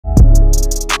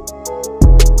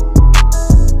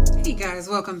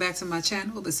welcome back to my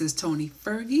channel. This is Tony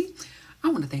Fergie. I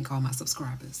want to thank all my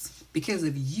subscribers. Because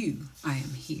of you, I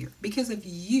am here. Because of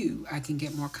you, I can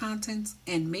get more content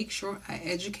and make sure I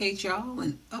educate y'all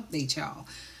and update y'all.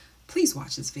 Please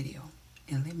watch this video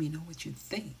and let me know what you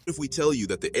think. If we tell you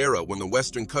that the era when the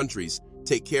Western countries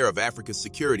take care of Africa's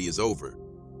security is over,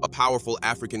 a powerful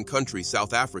African country,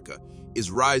 South Africa, is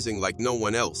rising like no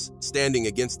one else, standing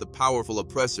against the powerful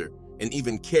oppressor and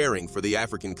even caring for the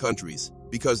African countries,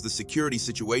 because the security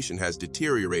situation has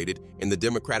deteriorated in the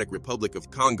Democratic Republic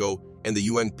of Congo and the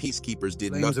UN peacekeepers did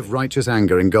Flames nothing. of righteous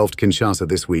anger engulfed Kinshasa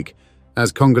this week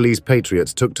as Congolese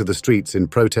patriots took to the streets in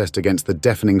protest against the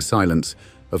deafening silence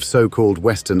of so-called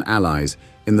Western allies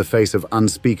in the face of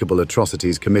unspeakable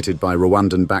atrocities committed by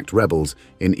Rwandan-backed rebels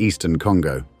in eastern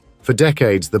Congo. For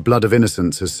decades, the blood of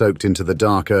innocents has soaked into the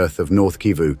dark earth of North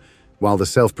Kivu, while the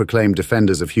self-proclaimed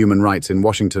defenders of human rights in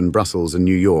Washington, Brussels, and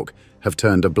New York have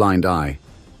turned a blind eye.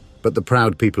 But the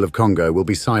proud people of Congo will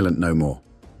be silent no more.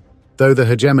 Though the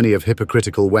hegemony of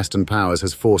hypocritical Western powers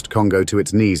has forced Congo to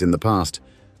its knees in the past,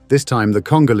 this time the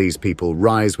Congolese people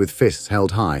rise with fists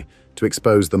held high to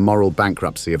expose the moral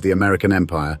bankruptcy of the American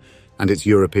empire and its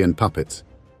European puppets.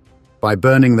 By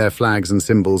burning their flags and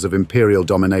symbols of imperial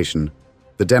domination,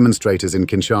 the demonstrators in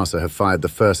Kinshasa have fired the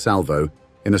first salvo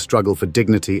in a struggle for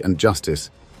dignity and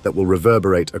justice that will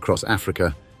reverberate across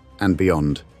Africa and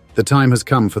beyond. The time has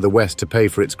come for the West to pay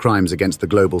for its crimes against the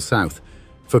global South,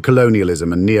 for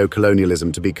colonialism and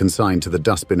neo-colonialism to be consigned to the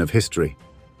dustbin of history.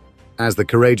 As the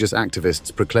courageous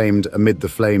activists proclaimed amid the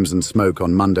flames and smoke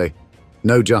on Monday,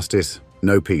 no justice,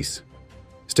 no peace.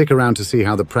 Stick around to see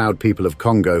how the proud people of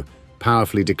Congo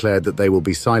powerfully declared that they will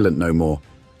be silent no more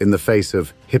in the face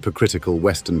of hypocritical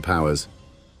Western powers.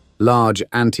 Large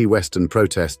anti-Western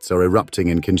protests are erupting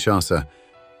in Kinshasa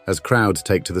as crowds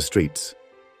take to the streets.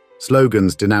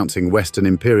 Slogans denouncing Western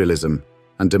imperialism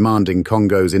and demanding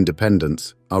Congo's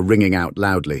independence are ringing out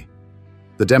loudly.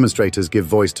 The demonstrators give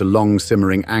voice to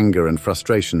long-simmering anger and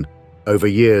frustration over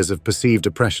years of perceived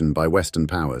oppression by Western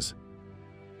powers.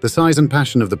 The size and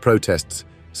passion of the protests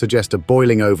suggest a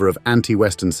boiling over of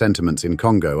anti-Western sentiments in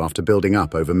Congo after building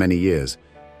up over many years.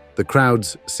 The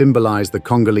crowds symbolize the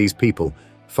Congolese people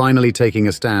finally taking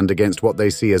a stand against what they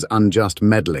see as unjust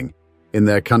meddling in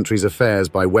their country's affairs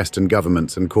by Western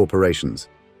governments and corporations.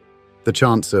 The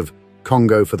chants of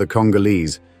 "Congo for the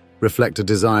Congolese" reflect a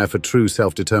desire for true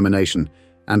self-determination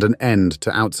and an end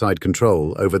to outside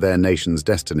control over their nation's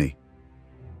destiny.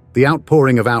 The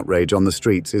outpouring of outrage on the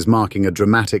streets is marking a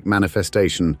dramatic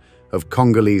manifestation of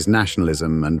Congolese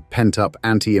nationalism and pent-up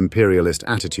anti-imperialist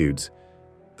attitudes.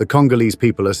 The Congolese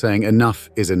people are saying enough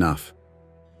is enough.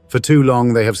 For too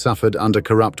long, they have suffered under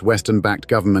corrupt Western-backed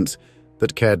governments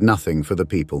that cared nothing for the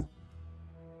people.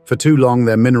 For too long,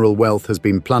 their mineral wealth has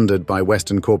been plundered by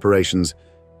Western corporations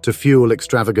to fuel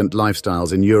extravagant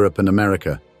lifestyles in Europe and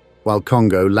America, while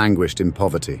Congo languished in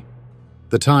poverty.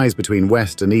 The ties between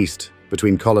West and East,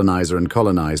 between colonizer and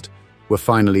colonized, were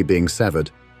finally being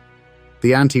severed.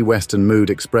 The anti-Western mood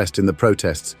expressed in the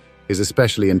protests is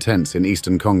especially intense in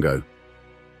eastern Congo.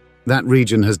 That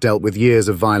region has dealt with years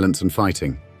of violence and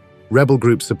fighting. Rebel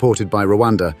groups supported by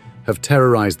Rwanda have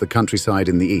terrorized the countryside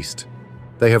in the east.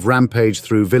 They have rampaged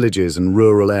through villages and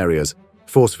rural areas,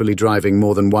 forcefully driving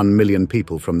more than 1 million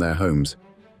people from their homes.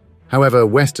 However,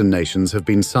 Western nations have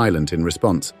been silent in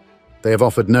response. They have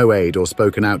offered no aid or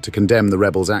spoken out to condemn the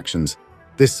rebels' actions.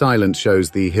 This silence shows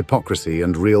the hypocrisy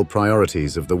and real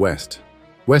priorities of the West.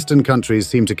 Western countries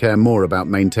seem to care more about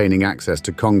maintaining access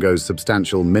to Congo's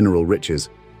substantial mineral riches.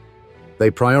 They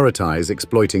prioritize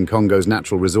exploiting Congo's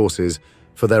natural resources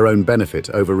for their own benefit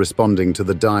over responding to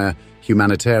the dire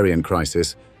humanitarian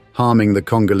crisis harming the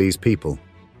Congolese people.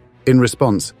 In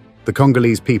response, the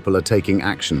Congolese people are taking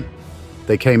action.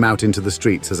 They came out into the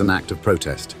streets as an act of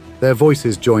protest. Their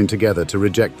voices joined together to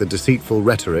reject the deceitful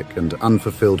rhetoric and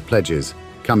unfulfilled pledges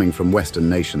coming from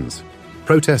Western nations.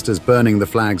 Protesters burning the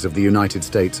flags of the United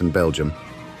States and Belgium,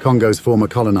 Congo's former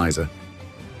colonizer.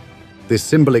 This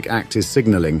symbolic act is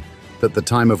signaling that the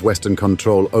time of Western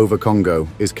control over Congo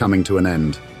is coming to an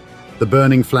end. The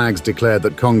burning flags declared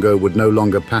that Congo would no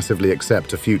longer passively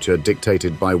accept a future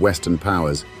dictated by Western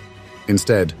powers.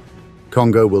 Instead,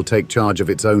 Congo will take charge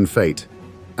of its own fate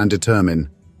and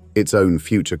determine its own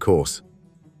future course.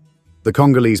 The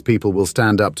Congolese people will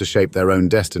stand up to shape their own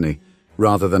destiny,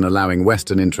 rather than allowing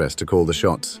Western interest to call the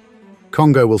shots.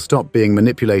 Congo will stop being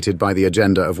manipulated by the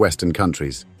agenda of Western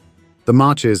countries. The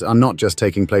marches are not just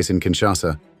taking place in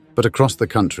Kinshasa, but across the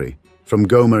country, from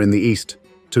Goma in the east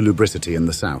to Lubricity in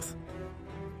the south.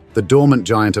 The dormant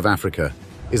giant of Africa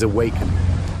is awakening.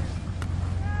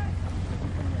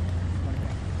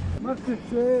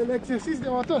 C'est l'exercice de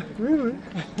matin. Oui, oui.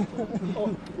 Oh,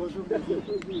 bonjour,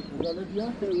 vous allez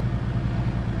bien?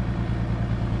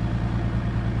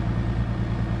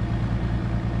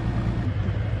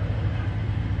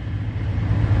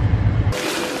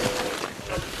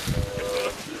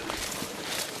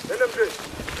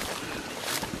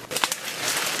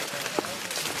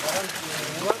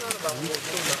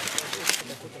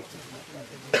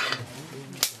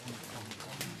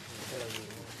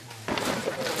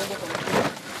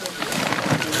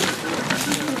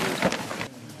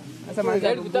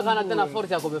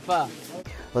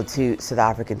 Well, 2 South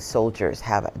African soldiers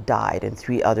have died and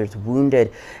 3 others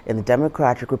wounded in the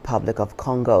Democratic Republic of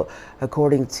Congo.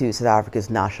 According to South Africa's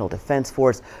National Defense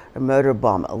Force, a mortar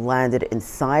bomb landed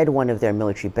inside one of their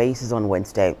military bases on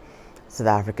Wednesday. South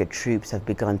Africa troops have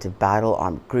begun to battle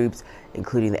armed groups,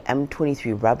 including the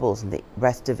M23 rebels in the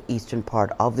restive eastern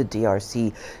part of the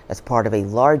DRC, as part of a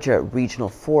larger regional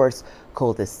force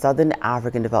called the Southern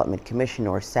African Development Commission,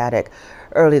 or SADC.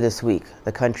 Early this week,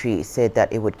 the country said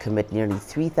that it would commit nearly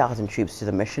 3,000 troops to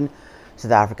the mission.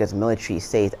 South Africa's military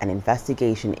says an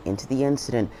investigation into the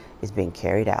incident is being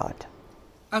carried out.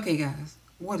 Okay, guys,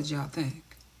 what did y'all think?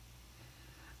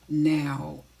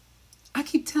 Now, I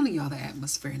keep telling y'all the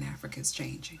atmosphere in Africa is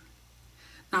changing.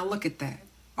 Now look at that.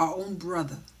 Our own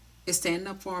brother is standing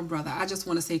up for our brother. I just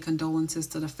want to say condolences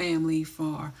to the family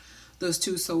for those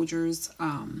 2 soldiers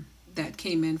that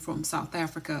came in from South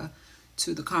Africa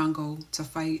to the Congo to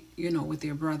fight, with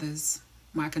their brothers.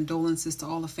 My condolences to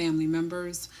all the family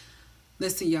members.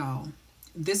 Listen, y'all,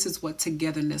 this is what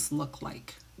togetherness looks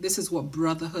like. This is what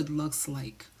brotherhood looks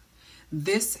like.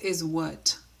 This is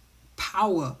what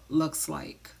power looks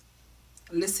like.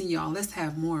 Listen, y'all, let's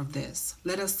have more of this.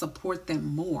 Let us support them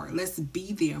more. Let's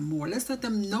be there more. Let's let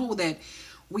them know that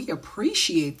we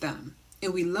appreciate them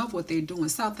and we love what they're doing.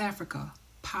 South Africa,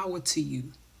 power to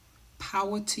you.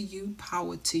 Power to you.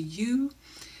 Power to you.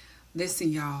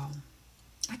 Listen, y'all,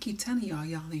 I keep telling y'all,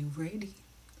 y'all ain't ready.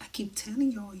 I keep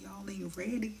telling y'all, y'all ain't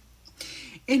ready.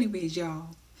 Anyways,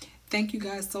 y'all, thank you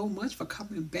guys so much for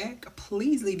coming back.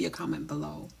 Please leave your comment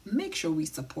below. Make sure we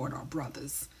support our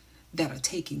brothers that are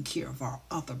taking care of our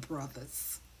other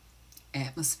brothers.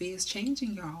 Atmosphere is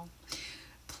changing, y'all.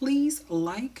 Please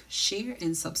like, share,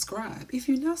 and subscribe. If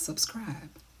you're not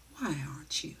subscribed, why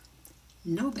aren't you?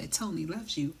 Know that Tony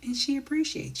loves you and she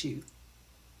appreciates you.